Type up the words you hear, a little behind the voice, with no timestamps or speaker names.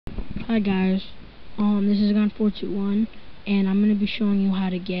Hi guys, this is Gun421, and I'm going to be showing you how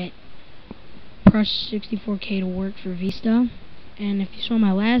to get project64k to work for Vista. And if you saw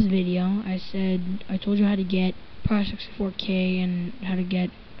my last video, I told you how to get project64k and how to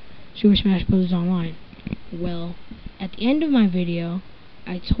get Super Smash Bros. Online. Well, at the end of my video,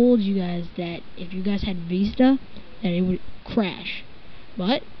 I told you guys that if you guys had Vista, that it would crash.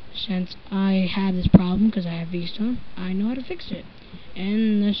 But since I have this problem because I have Vista, I know how to fix it.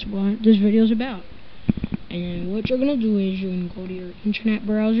 And that's what this video is about. And what you're gonna do is you're gonna go to your internet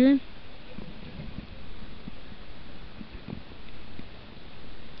browser,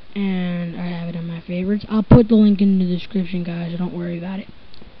 and I have it on my favorites. I'll put the link in the description, guys, so don't worry about it.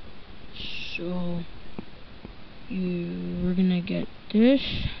 So we're gonna get this.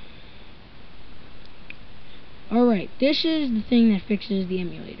 Alright, this is the thing that fixes the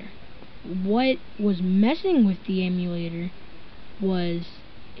emulator. What was messing with the emulator was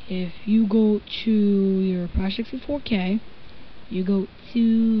if you go to your project64k, you go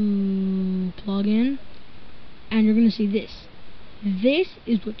to plugin, and you're gonna see this. This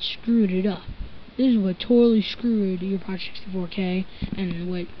is what screwed it up. This is what totally screwed your project64k and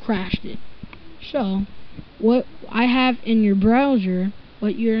what crashed it. So, what I have in your browser,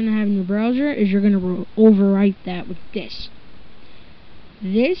 what you're gonna have in your browser is you're gonna overwrite that with this.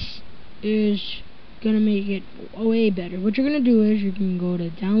 This is gonna make it way better. What you're gonna do is you can go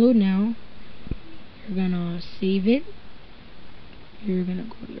to download now. You're gonna save it. You're gonna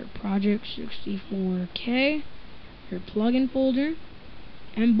go to your project64k, your plugin folder,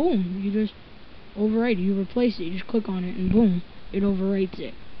 and boom, you just overwrite it. You replace it. You just click on it, and boom, it overwrites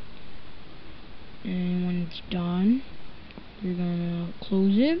it. And when it's done, you're gonna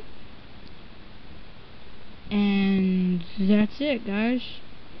close it, and that's it, guys.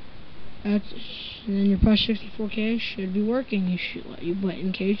 And then your project64k should be working. But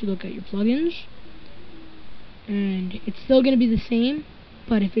in case you look at your plugins, and it's still gonna be the same.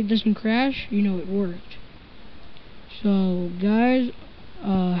 But if it doesn't crash, you know it worked. So, guys,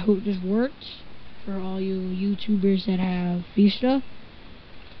 I hope this works for all you YouTubers that have Vista.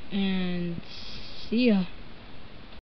 And see ya.